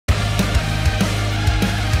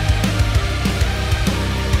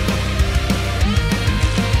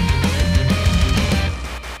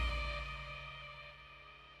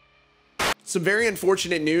Some very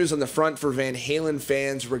unfortunate news on the front for Van Halen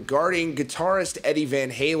fans regarding guitarist Eddie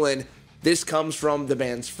Van Halen. This comes from the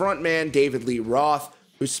band's frontman, David Lee Roth,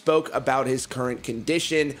 who spoke about his current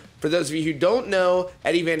condition. For those of you who don't know,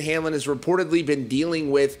 Eddie Van Halen has reportedly been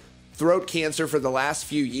dealing with throat cancer for the last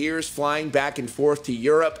few years, flying back and forth to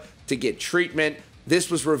Europe to get treatment.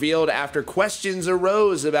 This was revealed after questions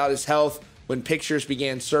arose about his health when pictures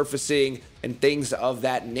began surfacing and things of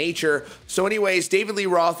that nature. So anyways, David Lee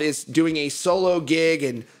Roth is doing a solo gig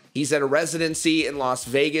and he's at a residency in Las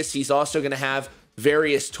Vegas. He's also going to have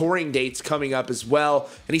various touring dates coming up as well.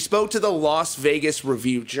 And he spoke to the Las Vegas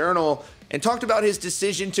Review-Journal and talked about his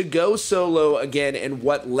decision to go solo again and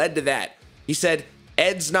what led to that. He said,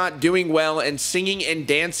 "Ed's not doing well, and singing and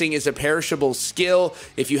dancing is a perishable skill.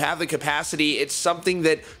 If you have the capacity, it's something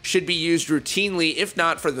that should be used routinely, if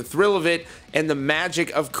not for the thrill of it and the magic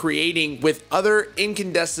of creating with other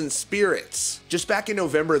incandescent spirits." Just back in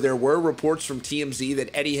November, there were reports from TMZ that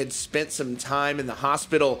Eddie had spent some time in the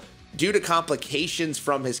hospital due to complications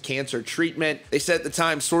from his cancer treatment. They said at the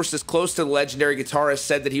time, sources close to the legendary guitarist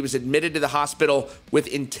said that he was admitted to the hospital with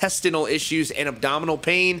intestinal issues and abdominal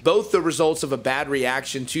pain, both the results of a bad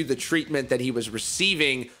reaction to the treatment that he was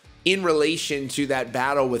receiving in relation to that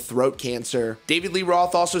battle with throat cancer. David Lee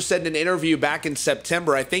Roth also said in an interview back in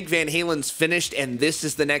September, "I think Van Halen's finished and this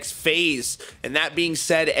is the next phase." And that being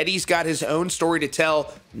said, Eddie's got his own story to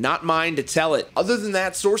tell, not mine to tell it. Other than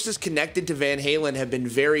that, sources connected to Van Halen have been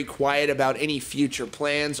very quiet about any future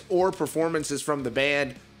plans or performances from the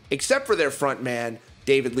band, except for their frontman,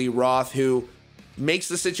 David Lee Roth, who makes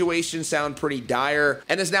the situation sound pretty dire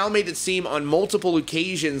and has now made it seem on multiple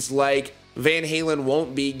occasions like Van Halen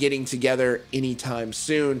won't be getting together anytime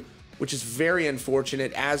soon, which is very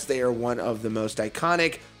unfortunate as they are one of the most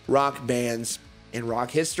iconic rock bands in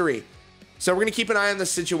rock history. So we're going to keep an eye on the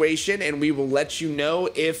situation and we will let you know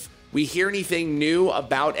if we hear anything new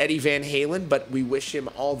about Eddie Van Halen, but we wish him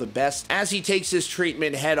all the best as he takes his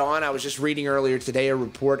treatment head on. I was just reading earlier today a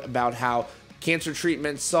report about how cancer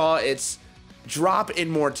treatment saw its drop in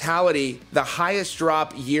mortality, the highest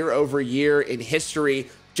drop year over year in history,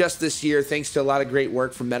 just this year, thanks to a lot of great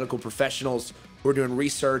work from medical professionals who are doing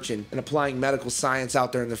research and applying medical science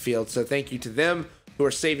out there in the field. So thank you to them who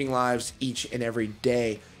are saving lives each and every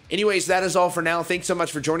day. Anyways, that is all for now. Thanks so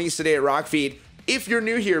much for joining us today at Rockfeed. If you're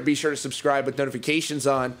new here, be sure to subscribe with notifications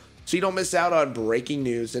on so you don't miss out on breaking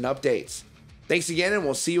news and updates. Thanks again, and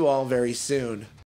we'll see you all very soon.